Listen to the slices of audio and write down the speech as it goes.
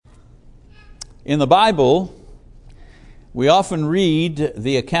In the Bible, we often read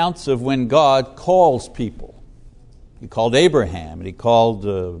the accounts of when God calls people. He called Abraham, and He called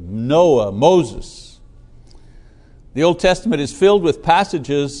Noah, Moses. The Old Testament is filled with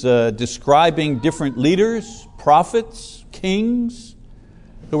passages describing different leaders, prophets, kings,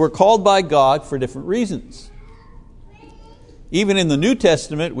 who were called by God for different reasons. Even in the New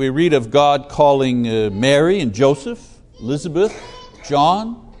Testament, we read of God calling Mary and Joseph, Elizabeth,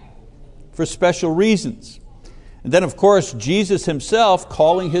 John, for special reasons. And then, of course, Jesus Himself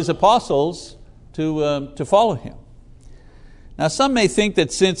calling His apostles to follow Him. Now, some may think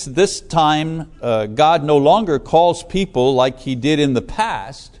that since this time God no longer calls people like He did in the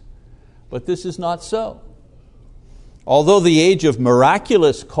past, but this is not so. Although the age of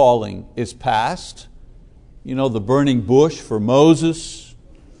miraculous calling is past, you know, the burning bush for Moses,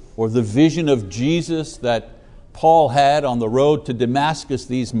 or the vision of Jesus that Paul had on the road to Damascus,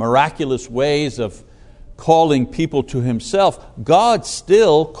 these miraculous ways of calling people to Himself, God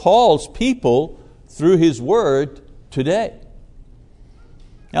still calls people through His Word today.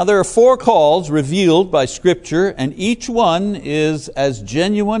 Now there are 4 calls revealed by Scripture, and each one is as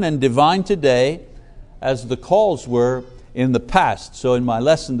genuine and divine today as the calls were in the past. So in my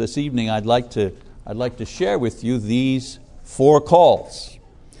lesson this evening, I'd like to share with you these 4 calls.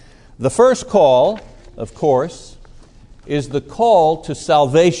 The first call, of course, is the call to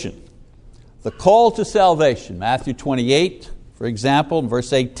salvation. The call to salvation. Matthew 28, for example, in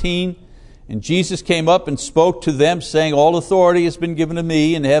verse 18, "And Jesus came up and spoke to them, saying, All authority has been given to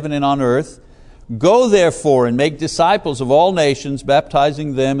me in heaven and on earth. Go therefore and make disciples of all nations,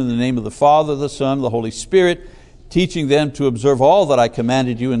 baptizing them in the name of the Father, the Son, and the Holy Spirit, teaching them to observe all that I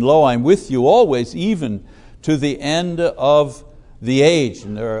commanded you, and lo, I am with you always, even to the end of the age."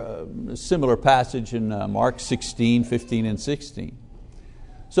 And there are a similar passage in Mark 16, 15, and 16.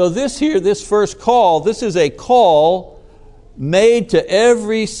 So this first call, this is a call made to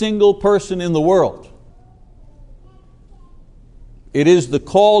every single person in the world. It is the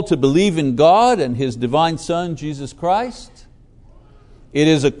call to believe in God and His divine Son, Jesus Christ. It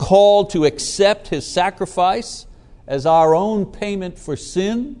is a call to accept His sacrifice as our own payment for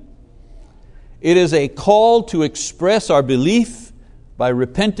sin. It is a call to express our belief by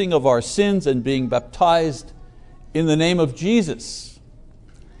repenting of our sins and being baptized in the name of Jesus.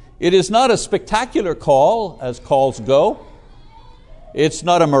 It is not a spectacular call, as calls go. It's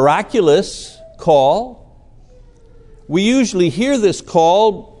not a miraculous call. We usually hear this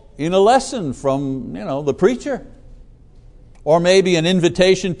call in a lesson from, the preacher, or maybe an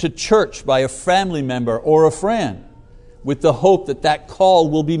invitation to church by a family member or a friend, with the hope that that call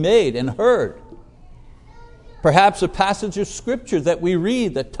will be made and heard. Perhaps a passage of Scripture that we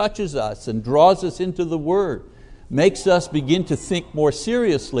read that touches us and draws us into the Word, makes us begin to think more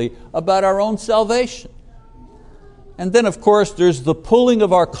seriously about our own salvation. And then, of course, there's the pulling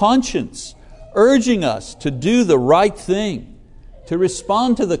of our conscience, urging us to do the right thing, to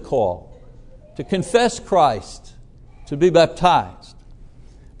respond to the call, to confess Christ, to be baptized.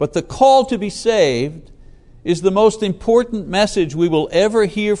 But the call to be saved is the most important message we will ever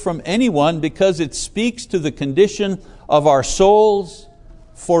hear from anyone, because it speaks to the condition of our souls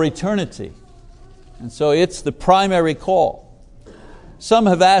for eternity. And so it's the primary call. Some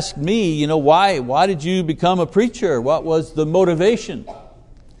have asked me, why did you become a preacher? What was the motivation?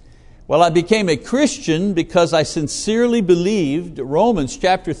 Well, I became a Christian because I sincerely believed Romans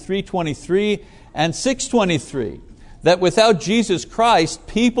chapter 3:23 and 6:23, that without Jesus Christ,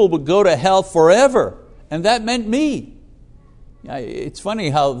 people would go to hell forever. And that meant me. It's funny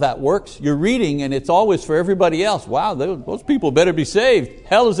how that works. You're reading and it's always for everybody else. Wow, those people better be saved.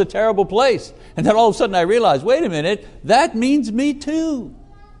 Hell is a terrible place. And then all of a sudden I realized, wait a minute, that means me too.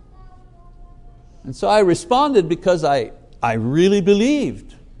 And so I responded because I really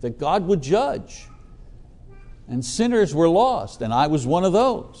believed that God would judge. And sinners were lost, and I was one of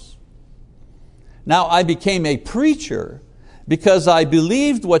those. Now I became a preacher because I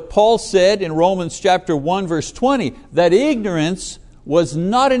believed what Paul said in Romans chapter 1 verse 20, that ignorance was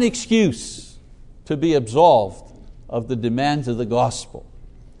not an excuse to be absolved of the demands of the gospel.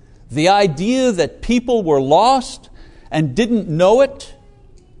 The idea that people were lost and didn't know it,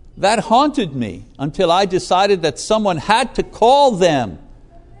 that haunted me until I decided that someone had to call them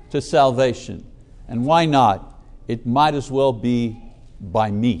to salvation. And why not? It might as well be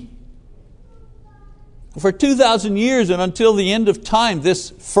by me. For 2,000 years and until the end of time, this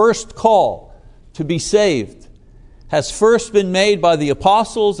first call to be saved has first been made by the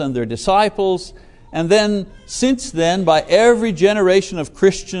apostles and their disciples, and then since then by every generation of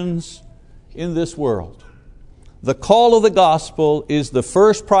Christians in this world. The call of the gospel is the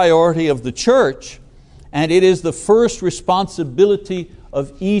first priority of the church, and it is the first responsibility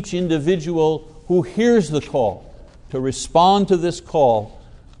of each individual who hears the call to respond to this call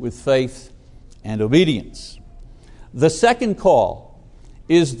with faith and obedience. The second call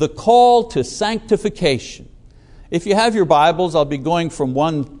is the call to sanctification. If you have your Bibles, I'll be going from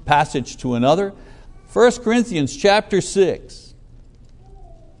one passage to another. 1 Corinthians chapter 6,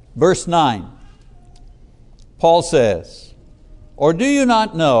 verse 9. Paul says, "Or do you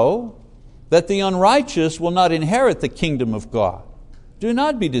not know that the unrighteous will not inherit the kingdom of God? Do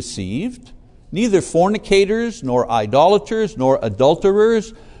not be deceived. Neither fornicators, nor idolaters, nor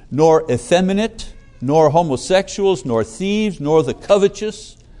adulterers, nor effeminate, nor homosexuals, nor thieves, nor the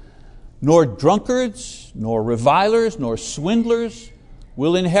covetous, nor drunkards, nor revilers, nor swindlers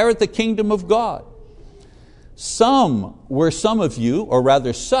will inherit the kingdom of God. Some were some of you, or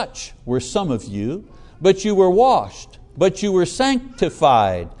rather such were some of you, but you were washed, but you were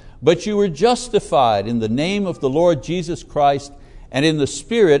sanctified, but you were justified in the name of the Lord Jesus Christ and in the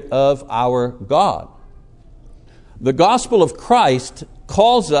Spirit of our God." The gospel of Christ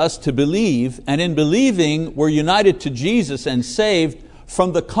calls us to believe, and in believing we're united to Jesus and saved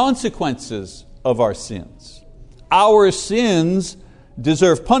from the consequences of our sins. Our sins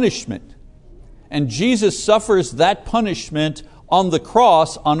deserve punishment, and Jesus suffers that punishment on the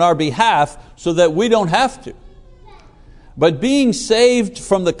cross on our behalf so that we don't have to. But being saved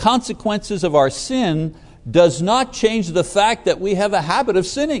from the consequences of our sin does not change the fact that we have a habit of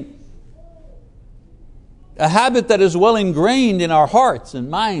sinning. A habit that is well ingrained in our hearts and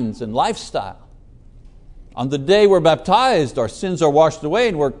minds and lifestyle. On the day we're baptized, our sins are washed away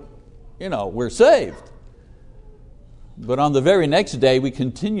and we're saved. But on the very next day, we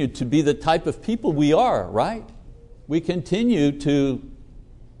continue to be the type of people we are, right? We continue to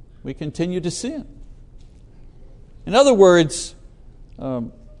sin. In other words,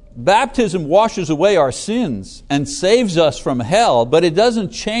 baptism washes away our sins and saves us from hell, but it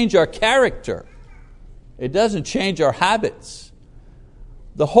doesn't change our character. It doesn't change our habits.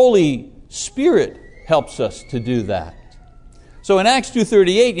 The Holy Spirit helps us to do that. So in Acts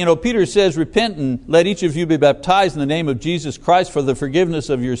 2:38, Peter says, "Repent and let each of you be baptized in the name of Jesus Christ for the forgiveness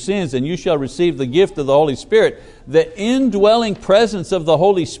of your sins, and you shall receive the gift of the Holy Spirit." The indwelling presence of the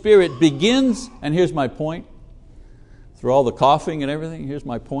Holy Spirit begins, and here's my point, through all the coughing and everything, here's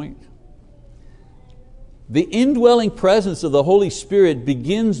my point. The indwelling presence of the Holy Spirit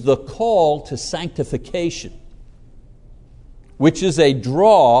begins the call to sanctification, which is a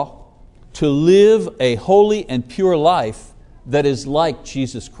draw to live a holy and pure life that is like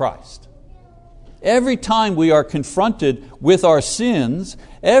Jesus Christ. Every time we are confronted with our sins,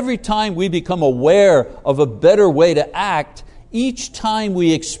 every time we become aware of a better way to act, each time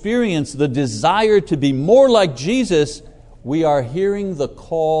we experience the desire to be more like Jesus, we are hearing the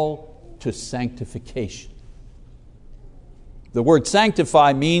call to sanctification. The word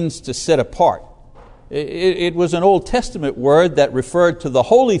sanctify means to set apart. It was an Old Testament word that referred to the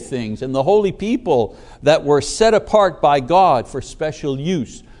holy things and the holy people that were set apart by God for special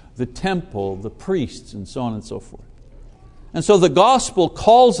use, the temple, the priests, and so on and so forth. And so the gospel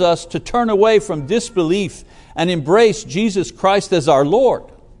calls us to turn away from disbelief and embrace Jesus Christ as our Lord.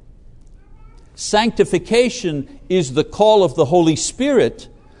 Sanctification is the call of the Holy Spirit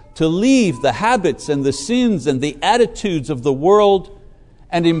to leave the habits and the sins and the attitudes of the world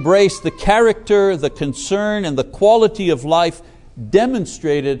and embrace the character, the concern, and the quality of life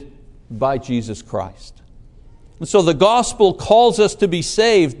demonstrated by Jesus Christ. And so the gospel calls us to be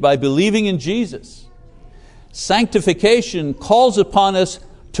saved by believing in Jesus. Sanctification calls upon us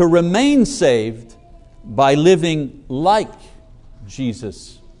to remain saved by living like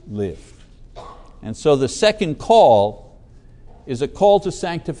Jesus lived. And so the second call is a call to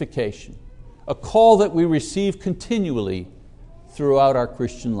sanctification, a call that we receive continually throughout our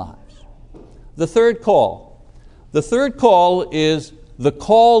Christian lives. The third call is the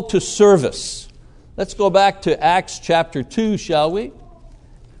call to service. Let's go back to Acts chapter 2, shall we?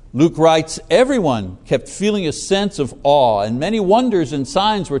 Luke writes, "Everyone kept feeling a sense of awe, and many wonders and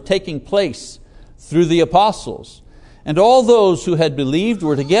signs were taking place through the apostles. And all those who had believed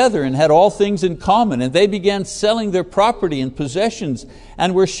were together and had all things in common, and they began selling their property and possessions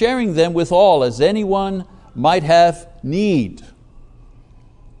and were sharing them with all as anyone might have need."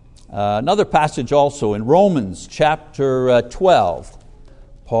 Another passage also in Romans chapter 12.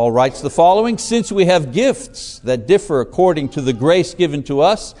 Paul writes the following, "Since we have gifts that differ according to the grace given to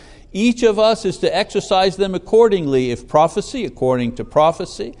us, Each of us is to exercise them accordingly. If prophecy, according to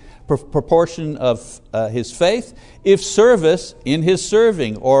prophecy, proportion of his faith. If service, in his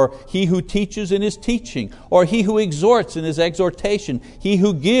serving. Or he who teaches in his teaching. Or he who exhorts in his exhortation. He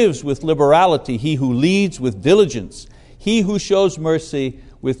who gives with liberality. He who leads with diligence. He who shows mercy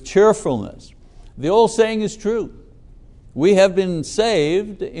with cheerfulness. The old saying is true. We have been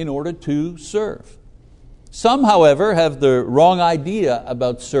saved in order to serve. Some, however, have the wrong idea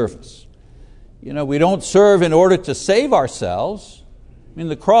about service. We don't serve in order to save ourselves.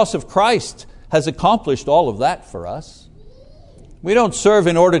 The cross of Christ has accomplished all of that for us. We don't serve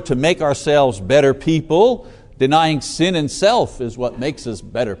in order to make ourselves better people. Denying sin and self is what makes us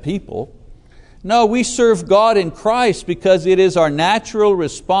better people. No, we serve God in Christ because it is our natural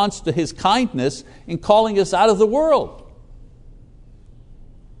response to His kindness in calling us out of the world.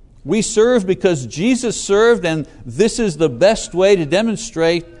 We serve because Jesus served, and this is the best way to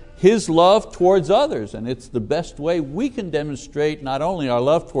demonstrate His love towards others. And it's the best way we can demonstrate not only our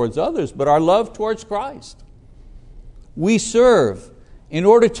love towards others, but our love towards Christ. We serve in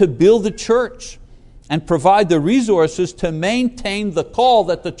order to build the church and provide the resources to maintain the call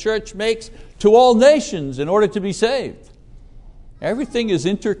that the church makes to all nations in order to be saved. Everything is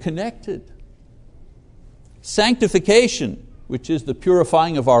interconnected. Sanctification, which is the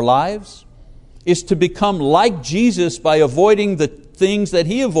purifying of our lives, is to become like Jesus by avoiding the things that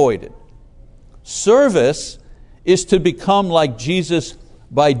He avoided. Service is to become like Jesus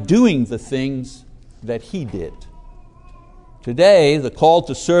by doing the things that He did. Today, the call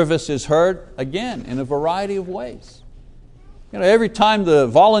to service is heard, again, in a variety of ways. Every time the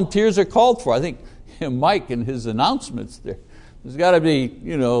volunteers are called for, I think Mike in his announcements there's got to be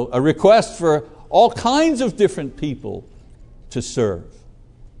a request for all kinds of different people to serve.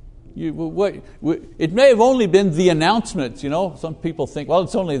 It may have only been the announcements. Some people think, well,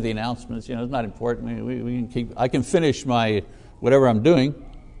 it's only the announcements. It's not important. We can I can finish my whatever I'm doing.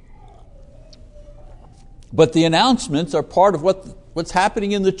 But the announcements are part of what's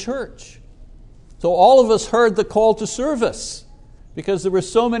happening in the church. So all of us heard the call to service because there were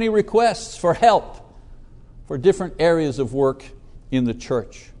so many requests for help for different areas of work in the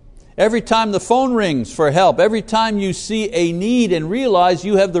church. Every time the phone rings for help, every time you see a need and realize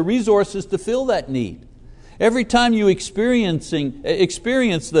you have the resources to fill that need, every time you experience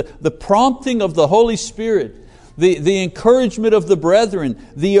the prompting of the Holy Spirit, the encouragement of the brethren,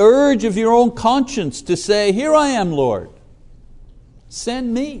 the urge of your own conscience to say, "Here I am, Lord,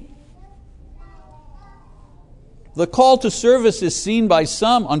 send me." The call to service is seen by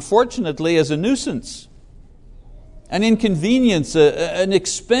some, unfortunately, as a nuisance, an inconvenience, an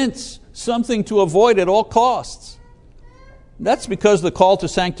expense, something to avoid at all costs. That's because the call to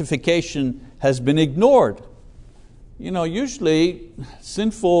sanctification has been ignored. Usually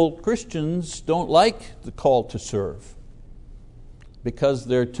sinful Christians don't like the call to serve because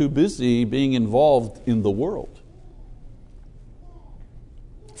they're too busy being involved in the world.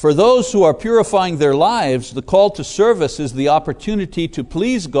 For those who are purifying their lives, the call to service is the opportunity to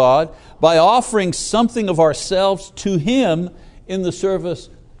please God by offering something of ourselves to Him in the service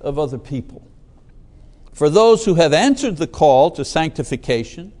of other people. For those who have answered the call to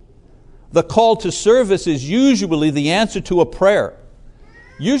sanctification, the call to service is usually the answer to a prayer.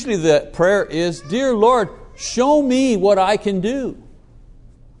 Usually the prayer is, "Dear Lord, show me what I can do.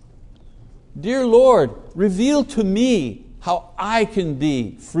 Dear Lord, reveal to me how I can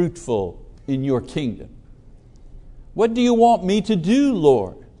be fruitful in your kingdom. What do you want me to do,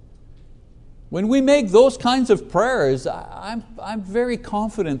 Lord?" When we make those kinds of prayers, I'm very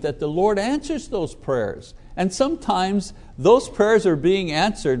confident that the Lord answers those prayers. And sometimes those prayers are being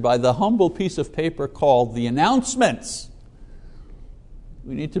answered by the humble piece of paper called the announcements.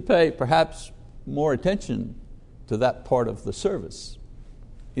 We need to pay perhaps more attention to that part of the service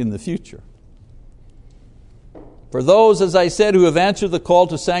in the future. For those, as I said, who have answered the call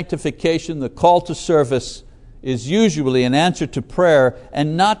to sanctification, the call to service is usually an answer to prayer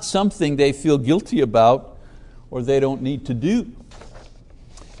and not something they feel guilty about or they don't need to do.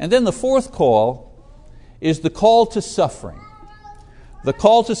 And then the fourth call is the call to suffering. The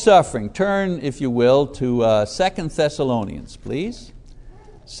call to suffering. Turn, if you will, to 2 Thessalonians, please.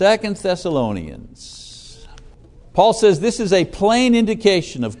 2 Thessalonians. Paul says this is a plain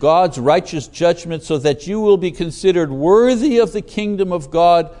indication of God's righteous judgment so that you will be considered worthy of the kingdom of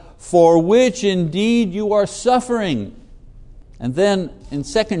God for which indeed you are suffering. And then in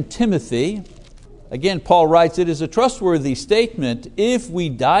 2 Timothy, again Paul writes, it is a trustworthy statement. If we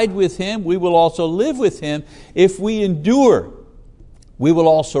died with Him, we will also live with Him. If we endure, we will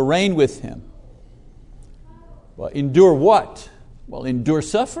also reign with Him. Well, endure what? Well, endure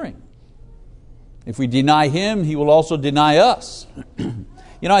suffering. If we deny Him, He will also deny us.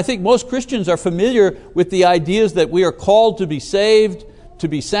 I think most Christians are familiar with the ideas that we are called to be saved, to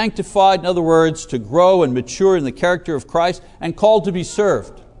be sanctified, in other words, to grow and mature in the character of Christ, and called to be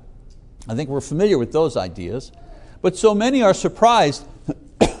served. I think we're familiar with those ideas. But so many are surprised,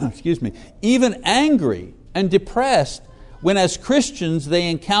 even angry and depressed when as Christians they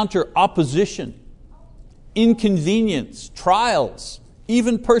encounter opposition, inconvenience, trials,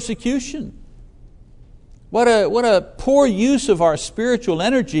 even persecution. What a poor use of our spiritual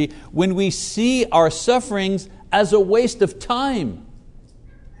energy when we see our sufferings as a waste of time.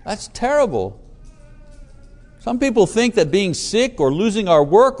 That's terrible. Some people think that being sick or losing our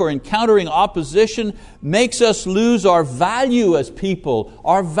work or encountering opposition makes us lose our value as people,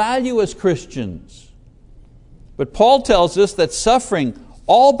 our value as Christians. But Paul tells us that suffering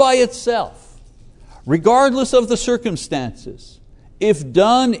all by itself, regardless of the circumstances, if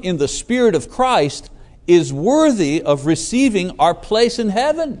done in the Spirit of Christ, is worthy of receiving our place in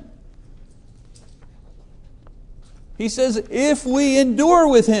heaven. He says, if we endure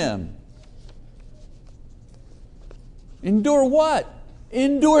with Him. Endure what?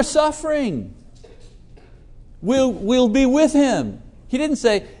 Endure suffering. We'll be with Him. He didn't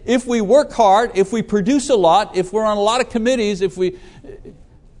say, if we work hard, if we produce a lot, if we're on a lot of committees,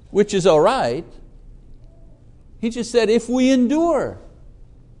 which is all right. He just said, if we endure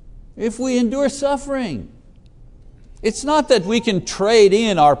suffering. It's not that we can trade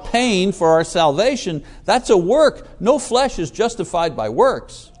in our pain for our salvation. That's a work. No flesh is justified by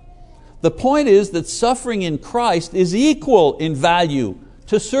works. The point is that suffering in Christ is equal in value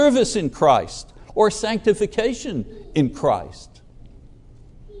to service in Christ or sanctification in Christ.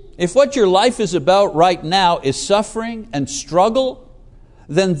 If what your life is about right now is suffering and struggle,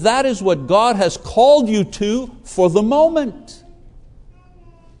 then that is what God has called you to for the moment.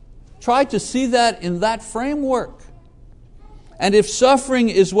 Try to see that in that framework. And if suffering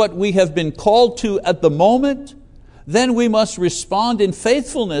is what we have been called to at the moment, then we must respond in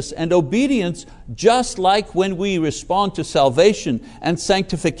faithfulness and obedience, just like when we respond to salvation and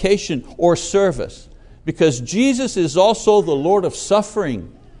sanctification or service, because Jesus is also the Lord of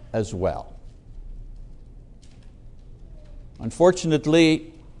suffering as well.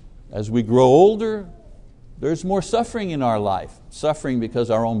 Unfortunately, as we grow older, there's more suffering in our life. Suffering because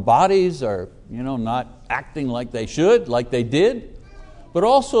our own bodies are not acting like they should, like they did, but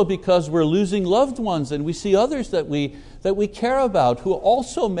also because we're losing loved ones and we see others that we care about who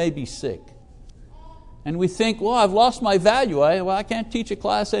also may be sick. And we think, well, I've lost my value. I can't teach a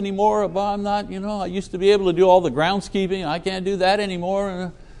class anymore. I'm not, I used to be able to do all the groundskeeping. I can't do that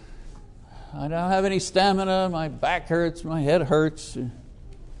anymore. I don't have any stamina. My back hurts. My head hurts.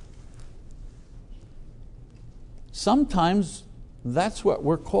 Sometimes that's what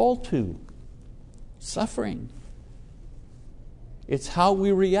we're called to. Suffering. It's how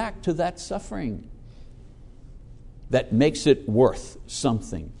we react to that suffering that makes it worth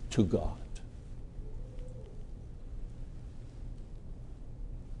something to God.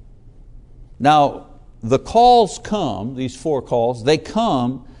 Now, the calls come, these 4 calls, they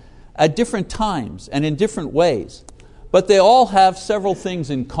come at different times and in different ways, but they all have several things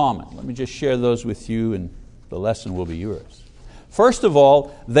in common. Let me just share those with you and the lesson will be yours. First of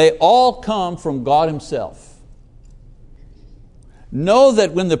all, they all come from God Himself. Know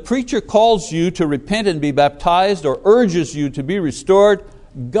that when the preacher calls you to repent and be baptized or urges you to be restored,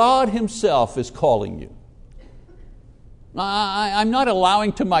 God Himself is calling you. I'm not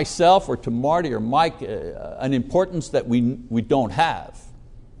allowing to myself or to Marty or Mike an importance that we don't have.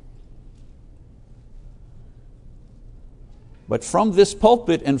 But from this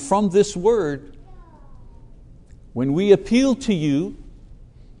pulpit and from this word, when we appeal to you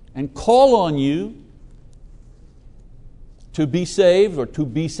and call on you to be saved or to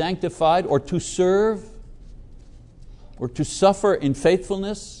be sanctified or to serve or to suffer in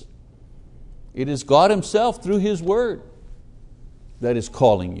faithfulness, it is God Himself through His word that is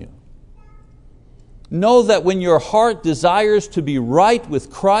calling you. Know that when your heart desires to be right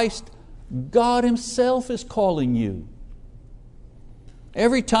with Christ, God Himself is calling you.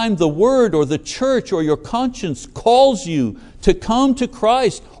 Every time the Word or the church or your conscience calls you to come to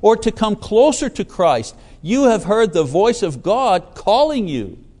Christ or to come closer to Christ, you have heard the voice of God calling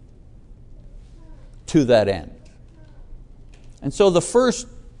you to that end. And so the first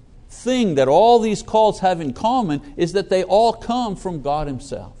thing that all these calls have in common is that they all come from God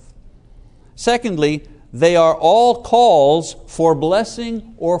Himself. Secondly, they are all calls for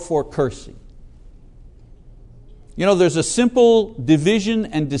blessing or for cursing. There's a simple division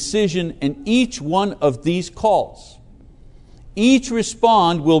and decision in each one of these calls. each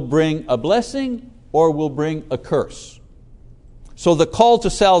respond will bring a blessing or will bring a curse. So the call to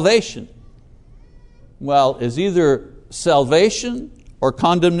salvation, well, is either salvation or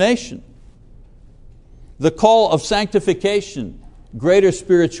condemnation. The call of sanctification, greater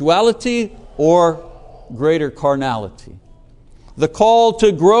spirituality or greater carnality. The call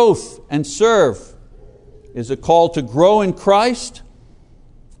to growth and serve is a call to grow in Christ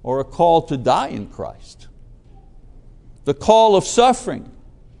or a call to die in Christ. The call of suffering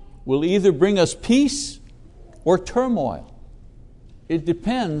will either bring us peace or turmoil. It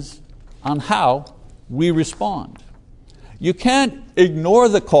depends on how we respond. You can't ignore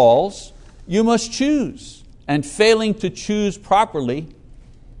the calls, you must choose. And failing to choose properly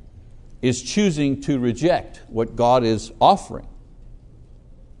is choosing to reject what God is offering.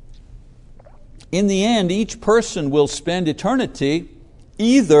 In the end, each person will spend eternity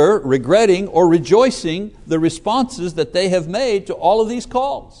either regretting or rejoicing the responses that they have made to all of these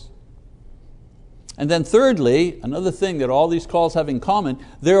calls. And then thirdly, another thing that all these calls have in common,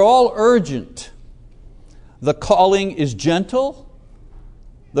 they're all urgent. The calling is gentle.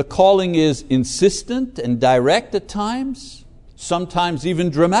 The calling is insistent and direct at times, sometimes even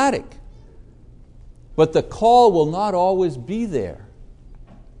dramatic. But the call will not always be there.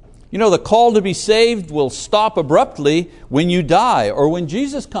 You know, the call to be saved will stop abruptly when you die or when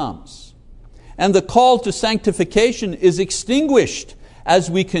Jesus comes. And the call to sanctification is extinguished as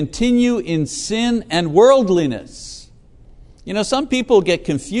we continue in sin and worldliness. You know, some people get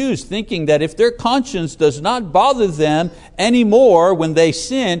confused thinking that if their conscience does not bother them anymore when they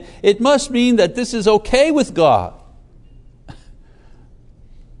sin, it must mean that this is okay with God.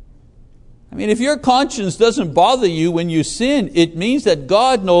 I mean, if your conscience doesn't bother you when you sin, it means that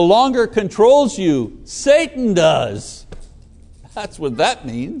God no longer controls you. Satan does. That's what that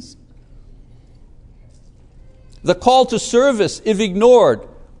means. The call to service, if ignored,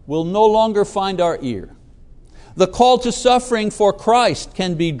 will no longer find our ear. The call to suffering for Christ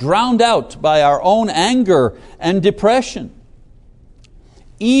can be drowned out by our own anger and depression.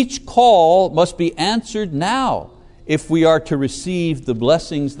 Each call must be answered now if we are to receive the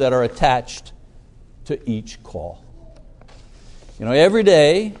blessings that are attached to each call. You know, every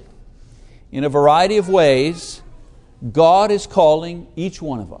day, in a variety of ways, God is calling each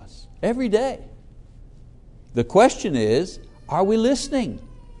one of us. Every day. The question is, are we listening?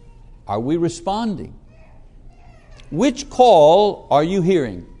 Are we responding? Which call are you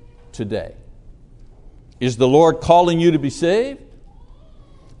hearing today? Is the Lord calling you to be saved?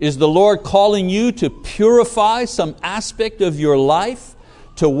 Is the Lord calling you to purify some aspect of your life,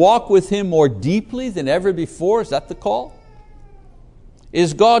 to walk with Him more deeply than ever before? Is that the call?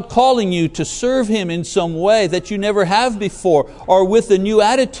 Is God calling you to serve Him in some way that you never have before, or with a new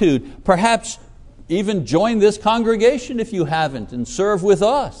attitude? Perhaps even join this congregation if you haven't and serve with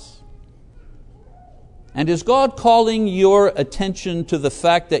us. And is God calling your attention to the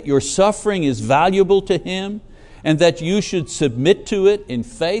fact that your suffering is valuable to Him and that you should submit to it in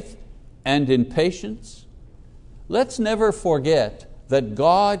faith and in patience? Let's never forget that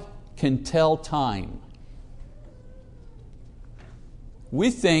God can tell time. We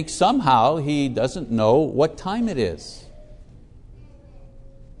think somehow He doesn't know what time it is.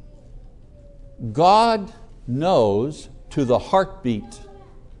 God knows to the heartbeat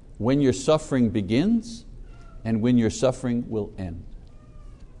when your suffering begins and when your suffering will end.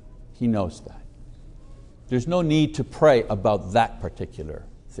 He knows that. There's no need to pray about that particular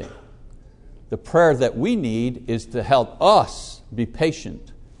thing. The prayer that we need is to help us be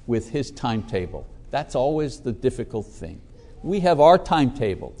patient with His timetable. That's always the difficult thing. We have our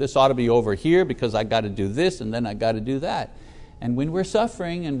timetable. This ought to be over here because I got to do this and then I got to do that. And when we're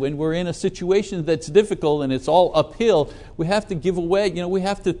suffering and when we're in a situation that's difficult and it's all uphill, we have to give away,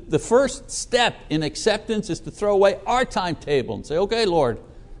 the first step in acceptance is to throw away our timetable and say, okay, Lord,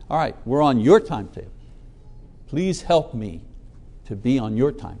 all right, we're on your timetable. Please help me to be on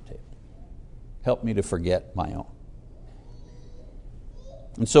your timetable. Help me to forget my own.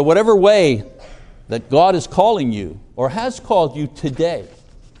 And so whatever way that God is calling you or has called you today,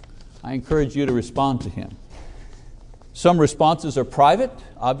 I encourage you to respond to Him. Some responses are private,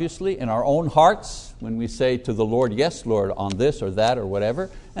 obviously, in our own hearts when we say to the Lord, yes, Lord, on this or that or whatever.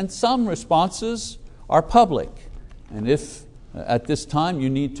 And some responses are public. And if at this time you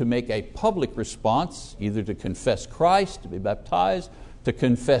need to make a public response, either to confess Christ, to be baptized, to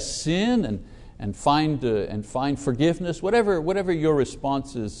confess sin and find forgiveness, whatever your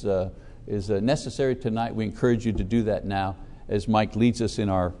response is necessary tonight, we encourage you to do that now as Mike leads us in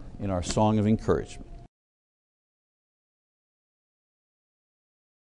our song of encouragement.